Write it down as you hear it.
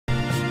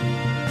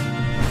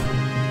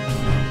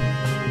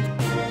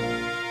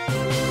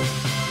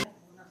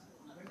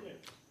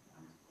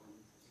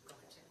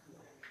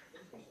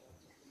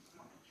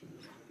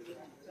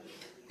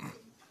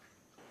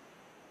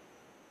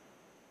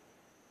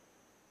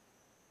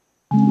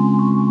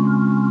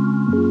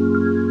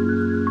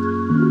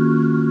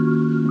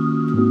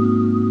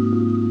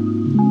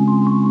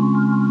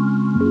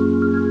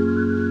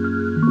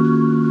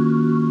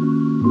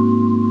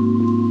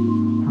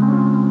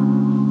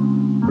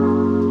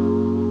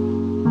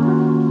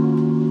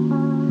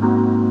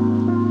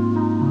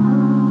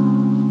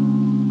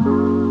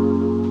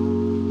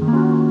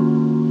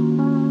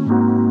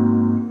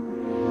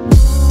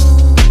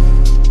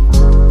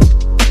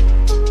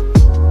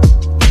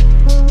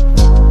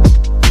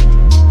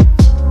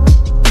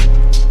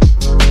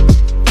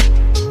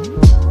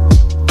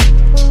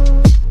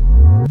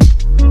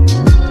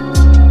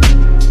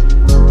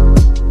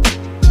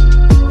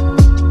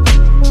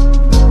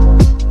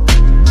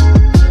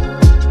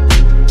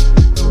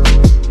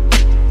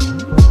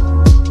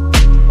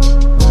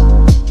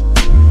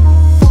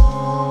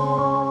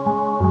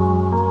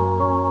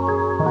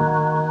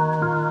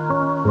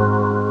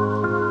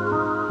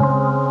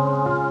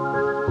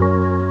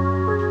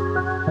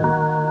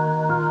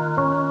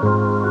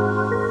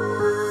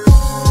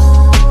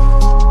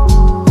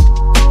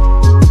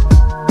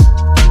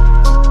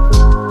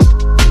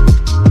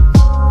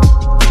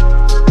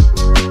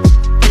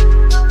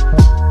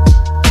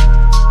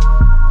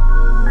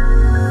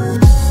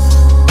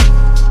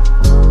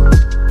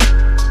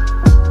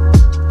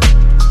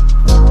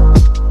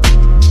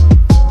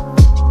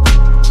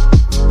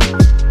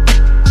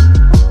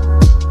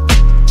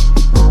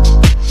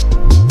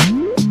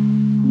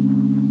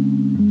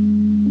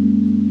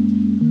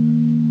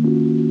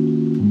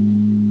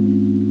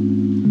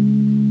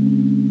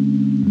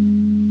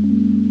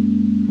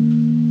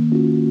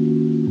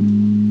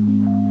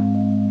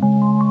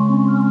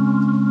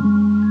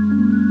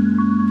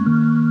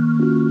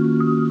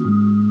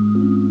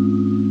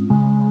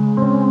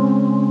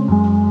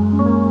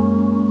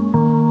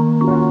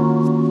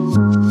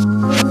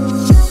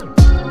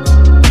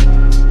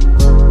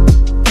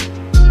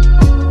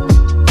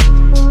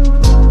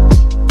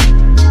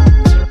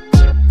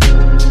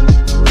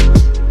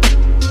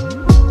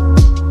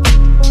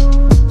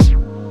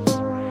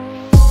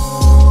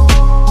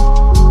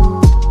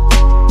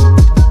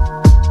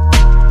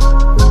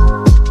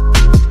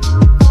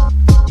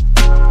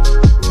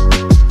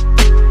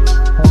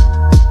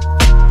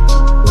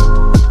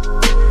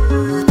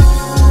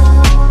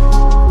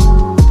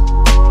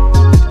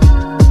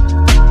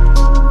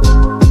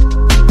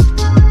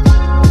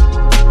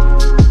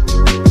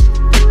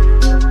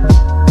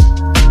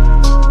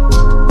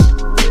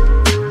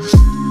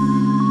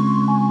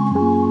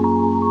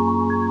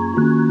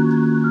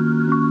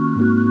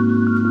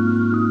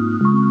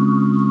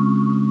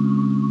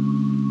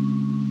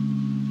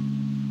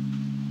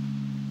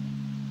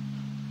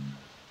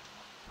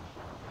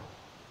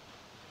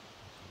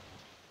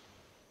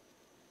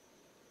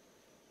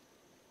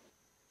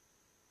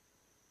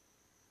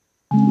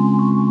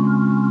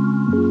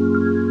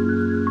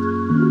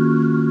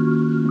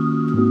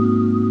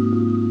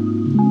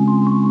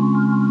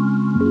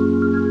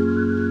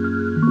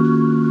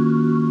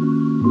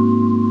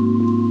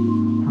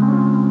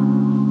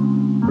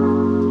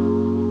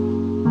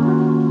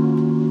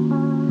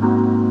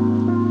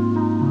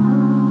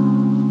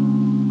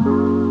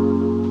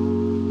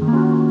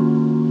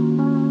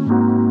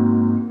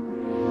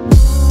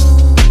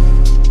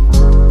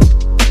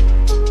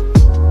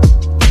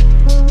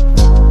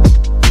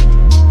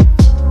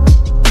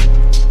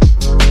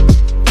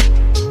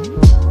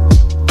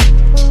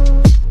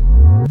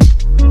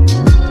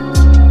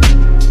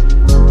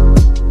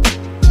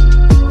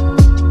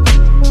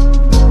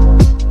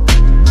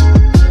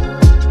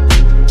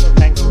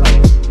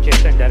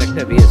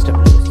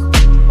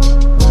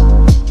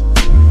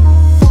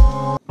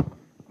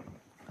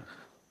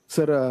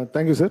Sir,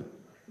 thank you, sir.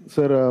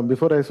 Sir,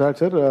 before I start,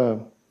 sir,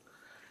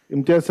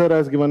 Imtiaz sir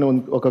has given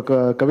ఒక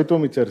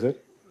కవిత్వం ఇచ్చారు sir.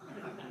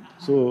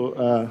 So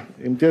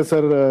Imtiaz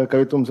sir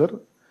కవిత్వం sir.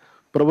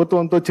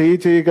 ప్రభుత్వంతో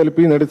చేయి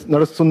కలిపి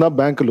నడుస్తున్న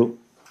బ్యాంకులు,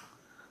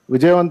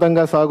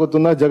 విజయవంతంగా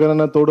సాగుతున్న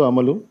జగనన్న తోడు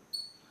అమలు,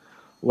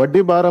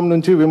 వడ్డీ భారం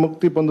నుంచి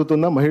విముక్తి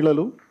పొందుతున్న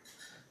మహిళలు,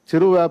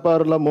 చిరు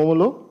వ్యాపారుల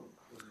మోములో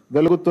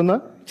వెలుగుతున్న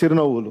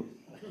చిరునవ్వులు.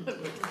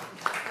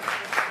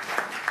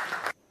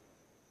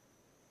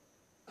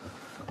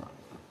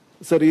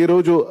 సార్,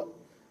 ఈరోజు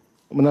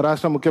మన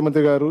రాష్ట్ర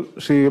ముఖ్యమంత్రి గారు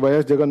శ్రీ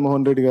వైఎస్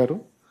జగన్మోహన్ రెడ్డి గారు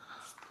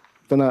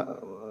తన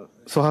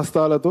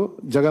స్వహస్తాలతో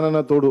జగనన్న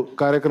తోడు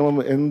కార్యక్రమం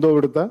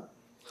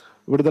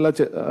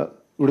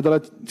విడుదల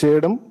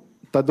చేయడం,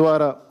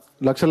 తద్వారా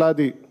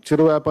లక్షలాది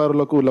చిరు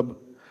వ్యాపారులకు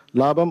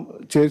లాభం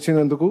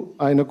చేర్చినందుకు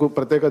ఆయనకు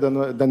ప్రత్యేక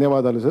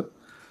ధన్యవాదాలు సార్.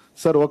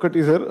 సార్, ఒకటి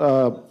sir,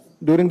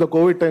 during the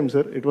Covid time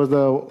sir, it was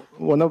the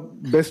one of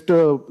best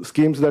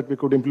schemes that we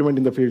could implement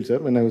in the field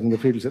sir, when I was in the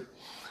field sir.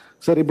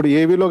 Sir, ఇప్పుడు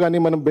ఏవీలో కానీ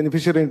మనం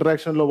beneficiary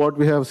ఇంటరాక్షన్లో what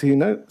we have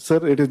seen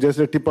sir, it is just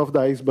the tip of the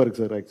iceberg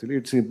sir. Actually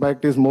it's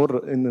impact is more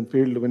in the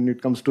field when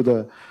it comes to the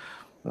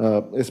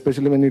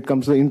especially when it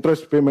comes to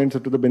interest payments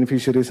to the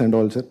beneficiaries and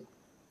all, sir.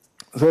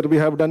 Sir, we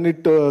have done it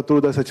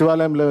through the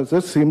Sachivalayam level, sir,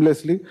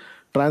 seamlessly,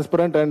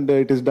 transparent, and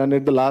it is done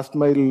at the last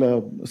mile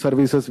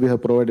services we have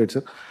provided,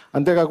 sir.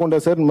 Ante kakunda,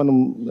 sir, manam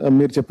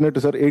meer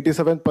cheppinattu, sir,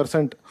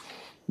 87%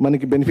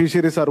 maniki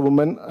beneficiaries are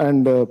women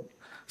and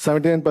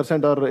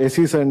 79% are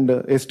SCs and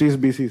STs,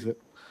 BCs, sir.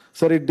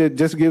 Sir, it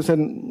just gives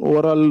an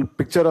overall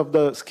picture of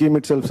the scheme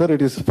itself, sir.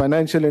 It is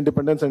financial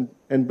independence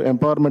and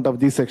empowerment of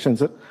these sections,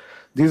 sir.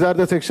 These are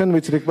the sections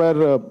which require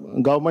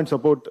government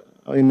support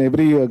in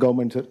every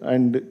government, sir,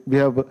 and we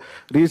have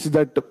reached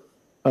that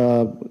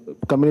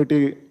community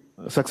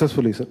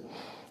successfully, sir.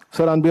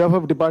 Sir, on behalf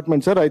of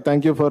department, sir, I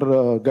thank you for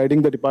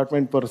guiding the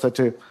department for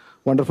such a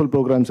wonderful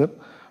program, sir.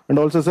 And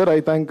also, sir,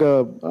 I thank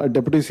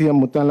Deputy CM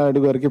Muttanla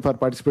Naidu Gariki for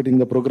participating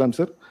in the program,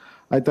 sir.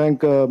 I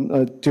thank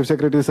Chief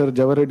Secretary, sir,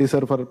 Jawar Reddy,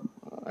 sir,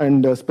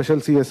 and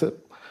Special CS, sir,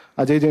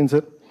 Ajay Jain,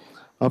 sir,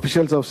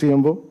 officials of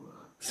CMO,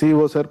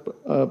 CEO, sir,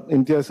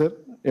 Imtiaz, sir,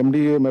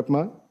 MDA MEPMA,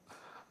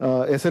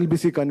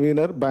 SLBC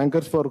convener,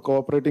 bankers for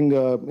cooperating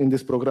in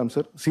this program,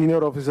 sir,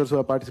 senior officers who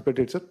have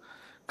participated, sir,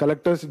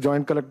 collectors,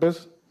 joint collectors,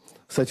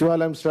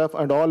 Sachivalayam staff,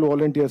 and all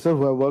volunteers, sir,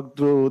 who have worked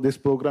through this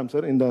program,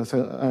 sir,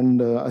 and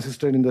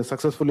assisted in the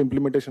successful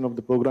implementation of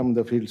the program in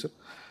the field, sir.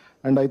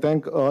 And I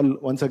thank all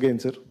once again,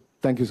 sir.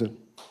 Thank you, sir.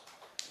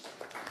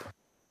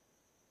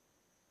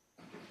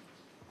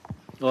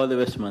 All the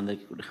best, man.